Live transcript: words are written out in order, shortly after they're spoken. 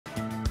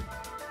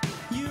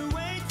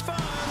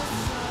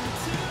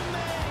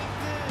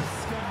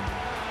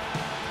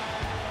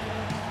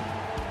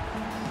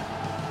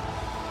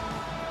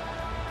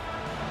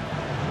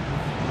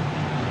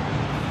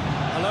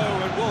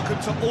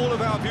out to all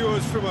of our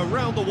viewers from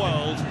around the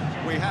world.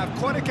 We have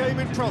quite a game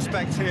in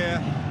prospect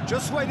here,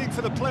 just waiting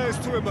for the players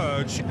to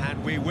emerge,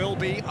 and we will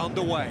be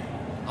underway.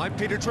 I'm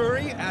Peter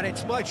Drury, and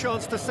it's my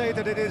chance to say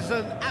that it is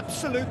an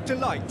absolute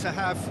delight to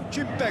have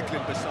Jim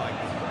Beglin beside me.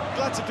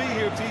 Glad to be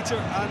here, Peter,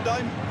 and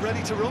I'm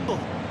ready to rumble.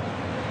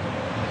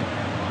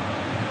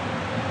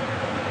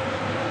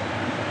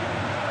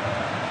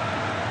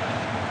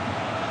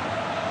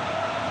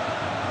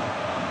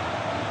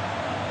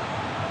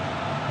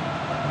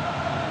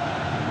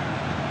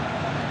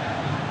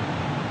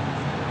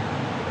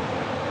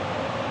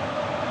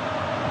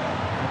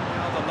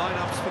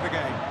 For the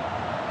game.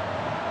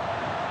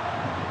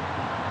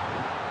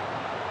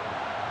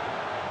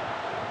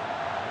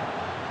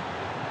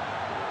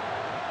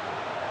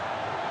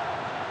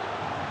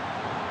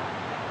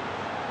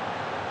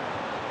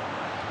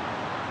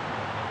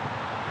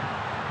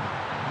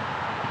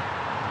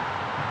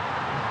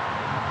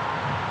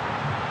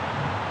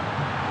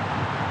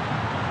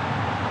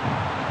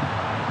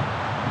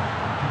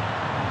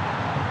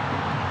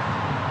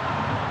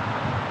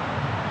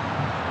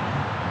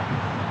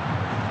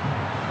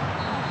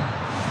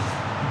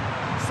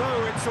 So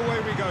it's away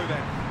we go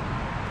then.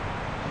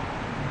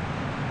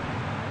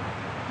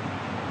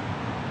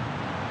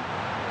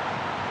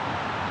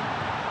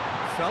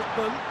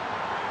 Feldman.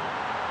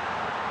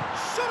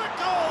 Shot at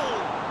goal!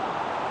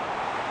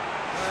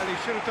 Well, he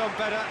should have done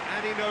better,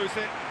 and he knows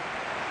it.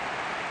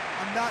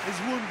 And that is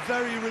one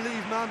very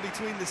relieved man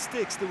between the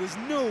sticks. There was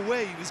no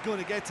way he was going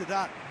to get to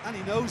that, and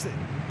he knows it.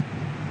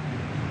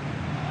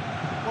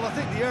 Well, I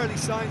think the early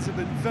signs have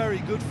been very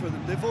good for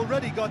them. They've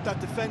already got that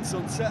defence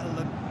unsettled,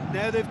 and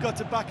now they've got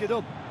to back it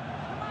up.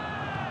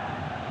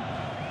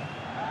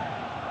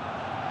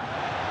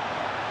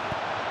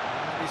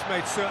 And he's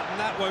made certain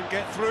that won't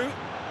get through.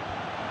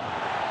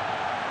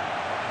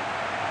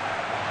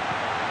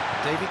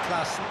 Davy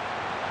Klaassen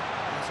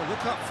has a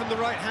look up from the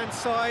right-hand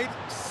side,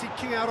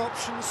 seeking out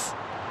options.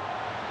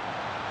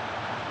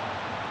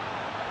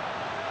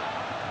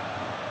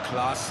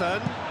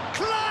 Klaassen!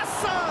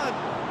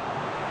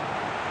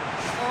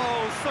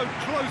 Oh, so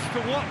close to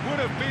what would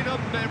have been a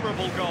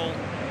memorable goal.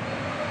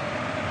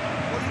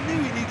 Well, he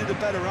knew he needed a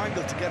better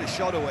angle to get a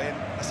shot away, and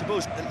I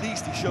suppose at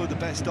least he showed the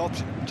best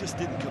option. It just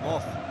didn't come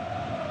off.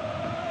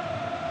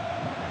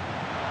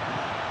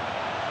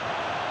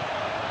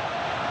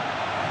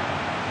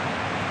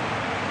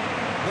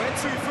 Where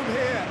to from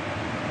here?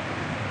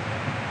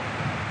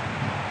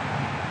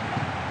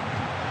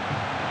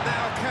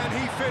 Now can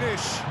he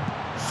finish?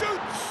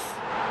 Shoots!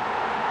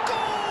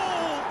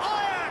 Goal!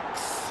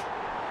 Ajax!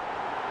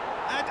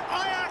 And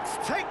Ajax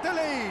take the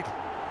lead.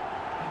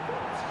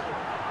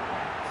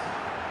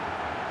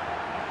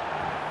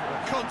 The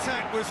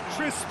contact was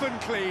crisp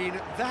and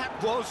clean. That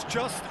was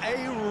just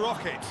a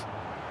rocket.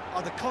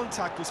 Oh, the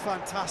contact was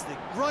fantastic,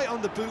 right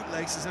on the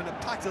bootlaces, and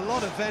it packed a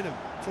lot of venom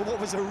for what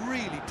was a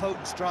really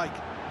potent strike.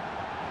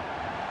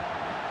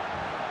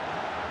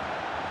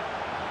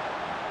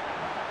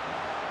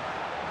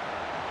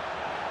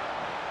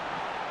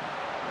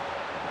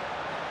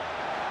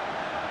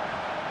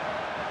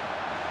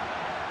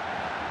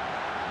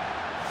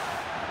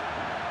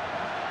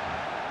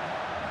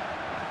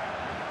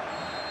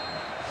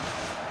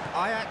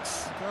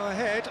 Ajax go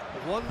ahead,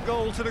 1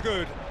 goal to the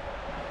good.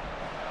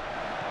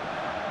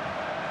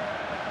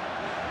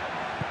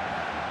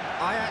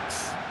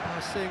 Ajax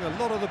are seeing a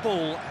lot of the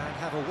ball and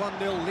have a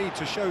 1-0 lead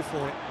to show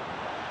for it.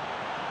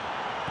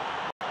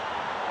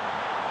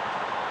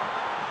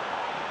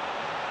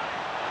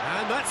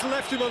 And that's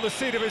left him on the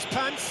seat of his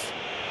pants.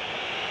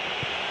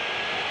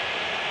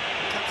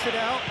 Cuts it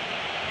out.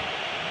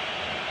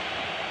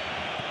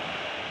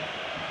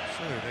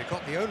 So they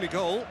got the only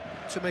goal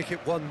to make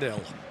it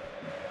 1-0.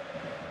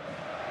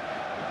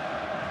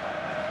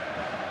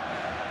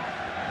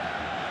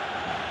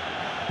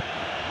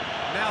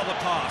 Now the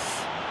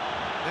pass.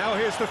 Now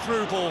here's the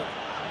through ball.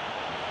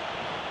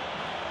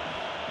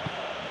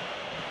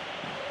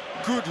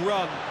 Good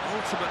run,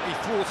 ultimately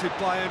thwarted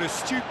by an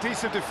astute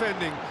piece of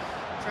defending.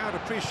 Crowd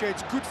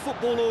appreciates good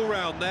football all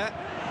round there.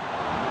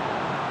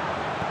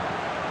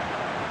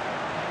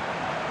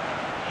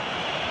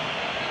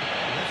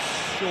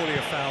 That's surely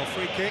a foul,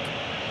 free kick.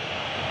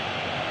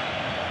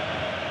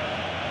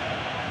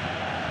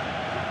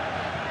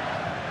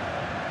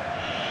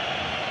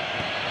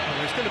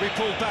 Well, he's going to be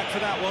pulled back for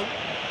that one.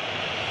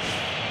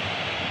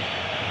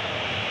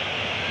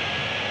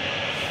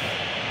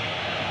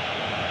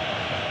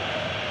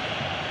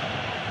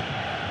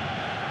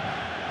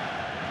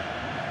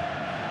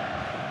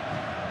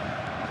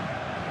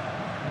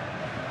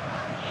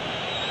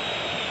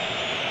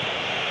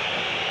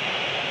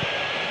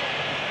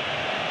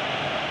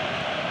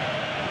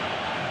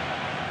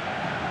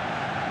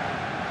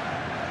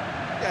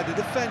 Yeah, the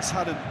defence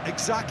had him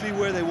exactly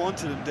where they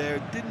wanted him there,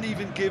 didn't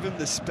even give him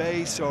the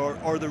space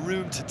or the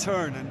room to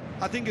turn, and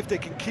I think if they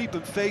can keep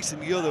him facing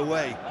the other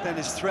way, then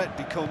his threat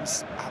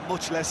becomes a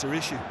much lesser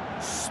issue.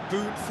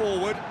 Spoon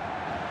forward.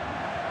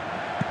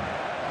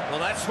 Well,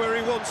 that's where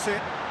he wants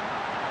it.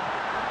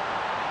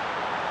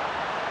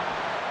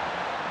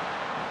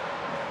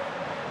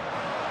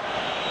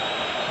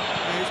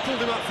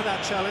 pulled him up for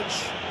that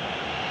challenge.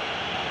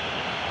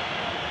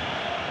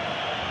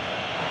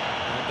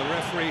 And the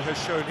referee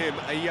has shown him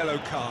a yellow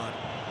card.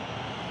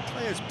 The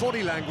player's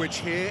body language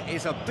here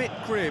is a bit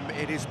grim.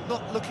 It is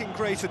not looking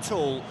great at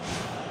all.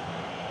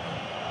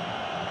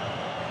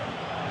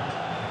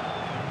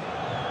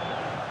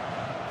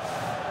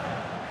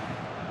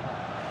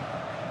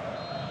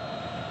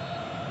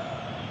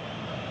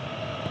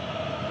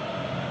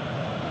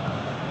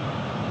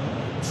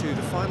 To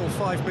the final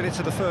 5 minutes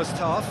of the first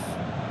half.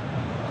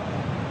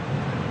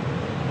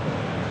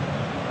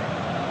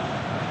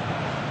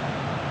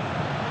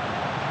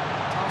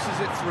 Passes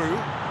it through.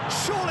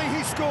 Surely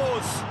he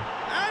scores!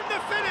 And the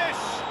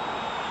finish!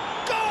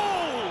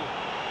 Goal!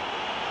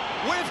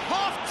 With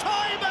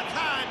half-time at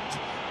hand!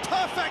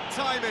 Perfect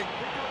timing!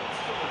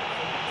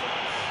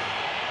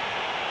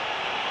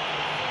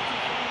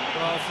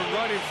 Well, from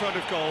right in front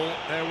of goal,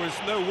 there was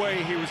no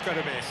way he was going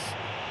to miss.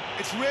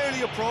 It's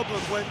rarely a problem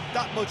when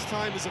that much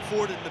time is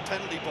afforded in the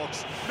penalty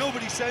box.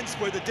 Nobody sensed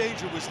where the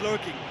danger was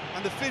lurking,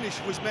 and the finish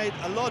was made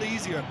a lot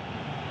easier.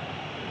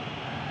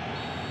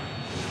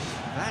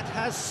 That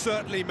has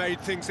certainly made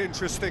things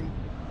interesting.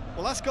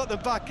 Well, that's got them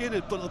back in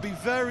it, but it'll be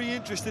very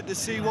interesting to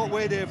see what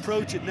way they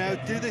approach it now.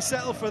 Do they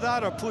settle for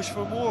that or push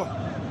for more?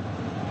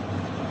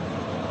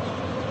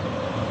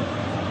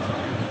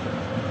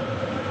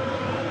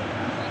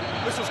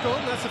 Whistle's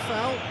gone, that's a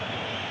foul.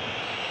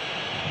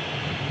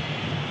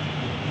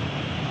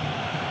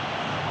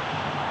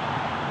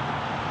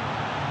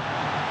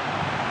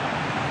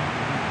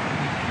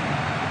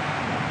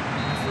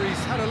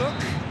 Had a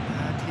look,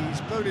 and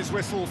he's blown his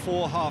whistle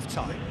for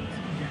half-time.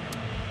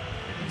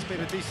 It's been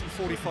a decent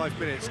 45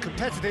 minutes,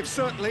 competitive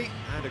certainly,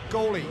 and a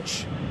goal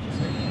each.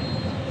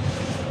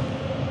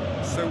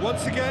 So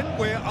once again,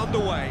 we're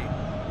underway.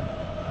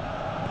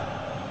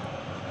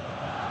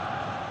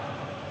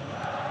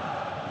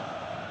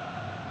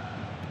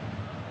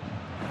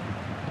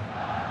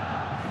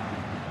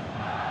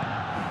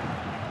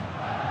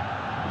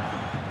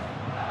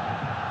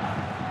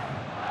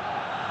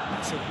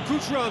 It's a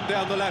good run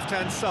down the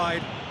left-hand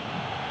side.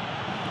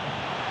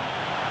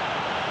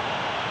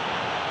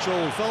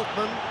 Joel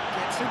Veltman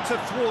gets in to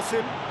thwart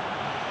him.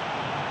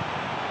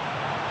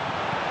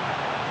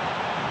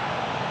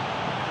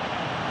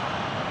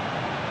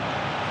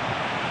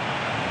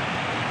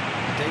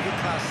 David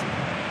Klassen.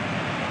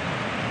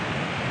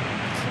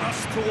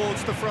 Thrust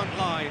towards the front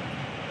line.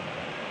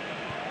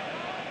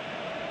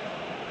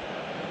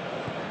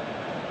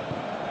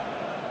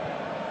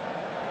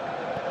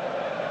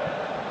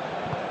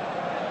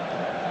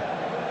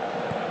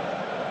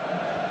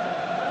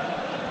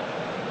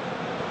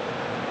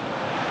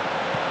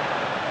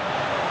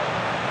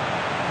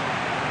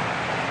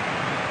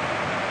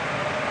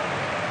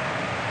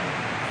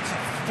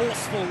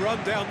 Forceful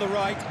run down the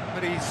right,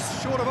 but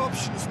he's short of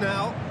options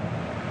now.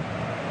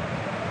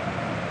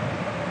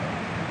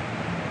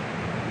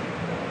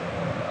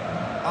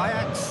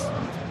 Ajax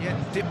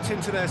yet dipped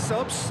into their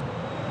subs.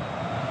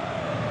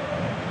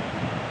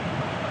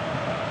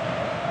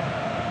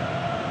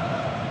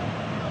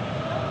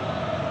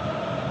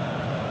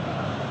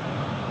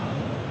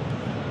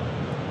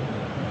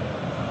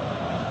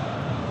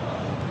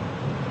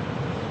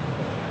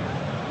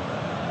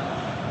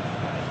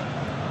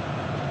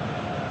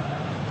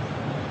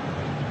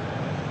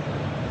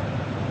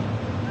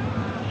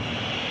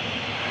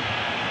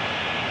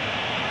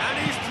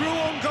 Through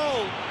on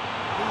goal.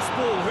 Who's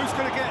ball? Who's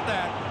going to get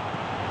that?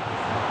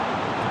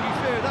 To be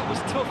fair, that was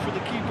tough for the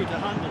keeper to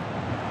handle.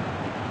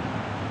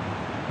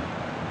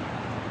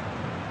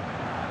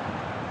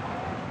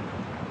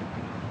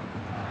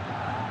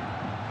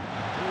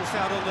 Ball's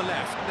out on the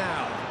left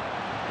now.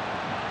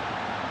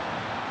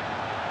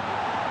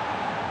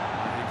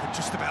 You could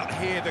just about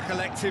hear the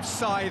collective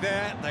sigh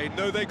there. They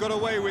know they got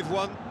away with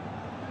one.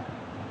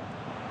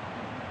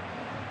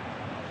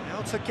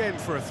 Out again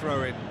for a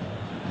throw-in.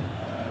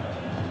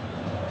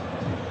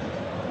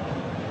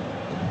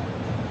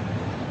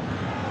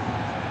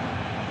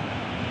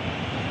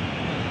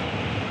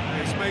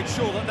 Made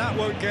sure that that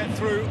won't get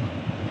through.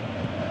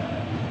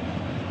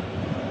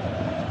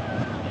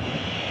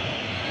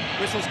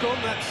 Whistle's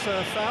gone, that's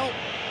a foul.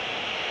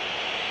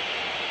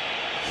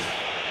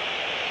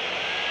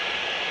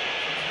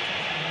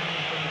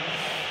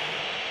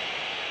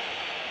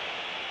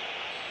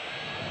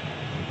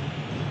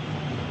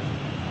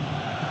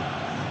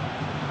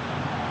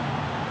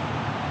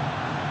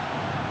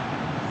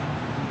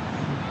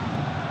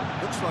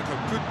 Looks like a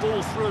good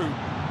ball through.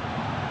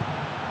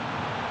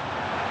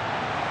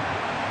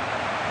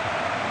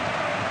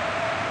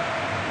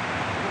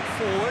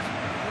 Forward,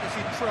 what does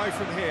he try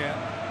from here?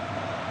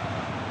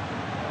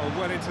 Oh,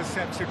 well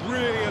intercepted,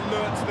 really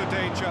alert to the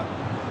danger.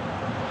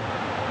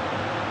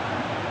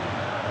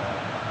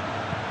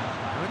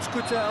 Now it's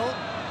Goodell.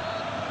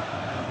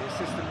 And the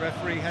assistant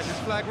referee has his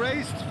flag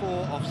raised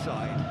for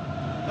offside.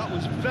 That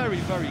was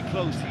very, very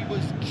close. He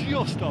was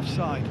just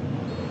offside.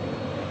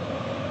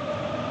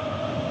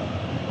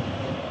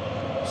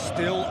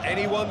 Still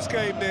anyone's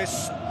game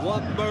this.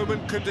 One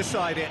moment can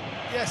decide it.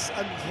 Yes,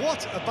 and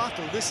what a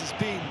battle this has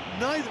been.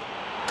 Neither...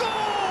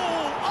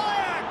 Goal!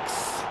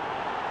 Ajax!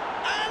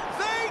 And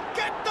they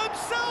get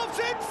themselves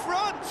in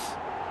front!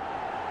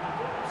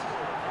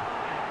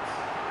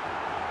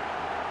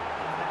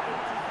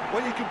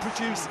 When you can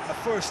produce a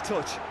first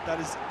touch that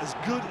is as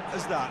good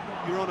as that,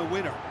 you're on a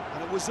winner.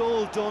 And it was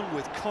all done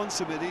with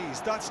consummate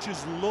ease. That's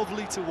just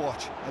lovely to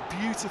watch. A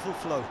beautiful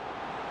flow.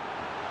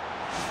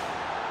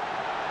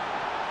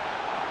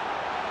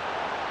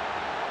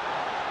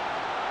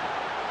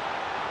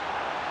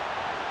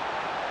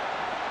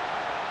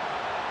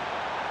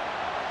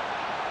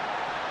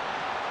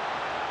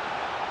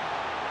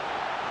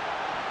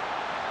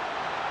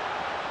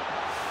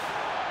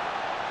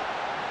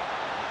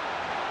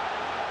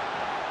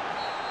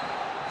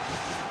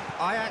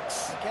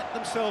 Ajax get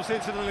themselves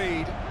into the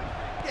lead.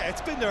 Yeah,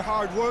 it's been their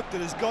hard work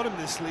that has got them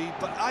this lead,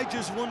 but I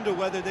just wonder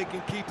whether they can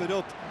keep it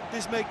up.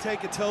 This may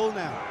take a toll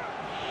now.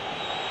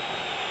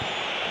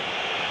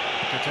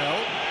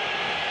 Cattell.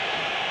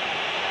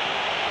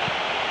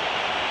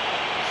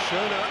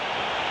 Schöner.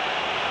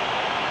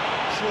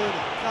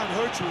 Can't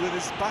hurt you with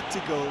his back to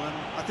goal, and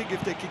I think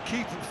if they can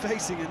keep him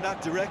facing in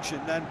that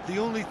direction, then the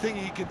only thing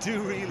he can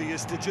do really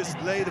is to just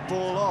lay the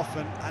ball off,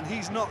 and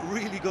he's not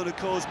really going to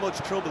cause much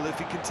trouble if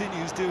he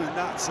continues doing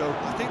that, so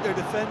I think they're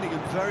defending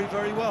him very,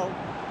 very well.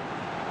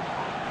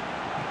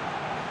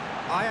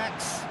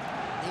 Ajax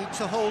need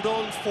to hold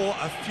on for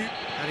a few,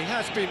 and he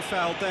has been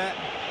fouled there.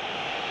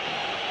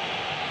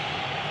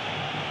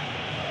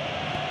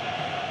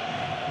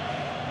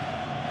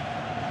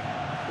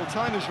 Well,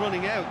 time is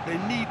running out. They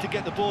need to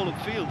get the ball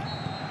upfield.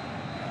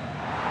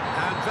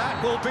 And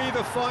that will be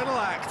the final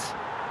act.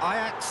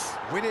 Ajax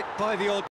win it by the odd.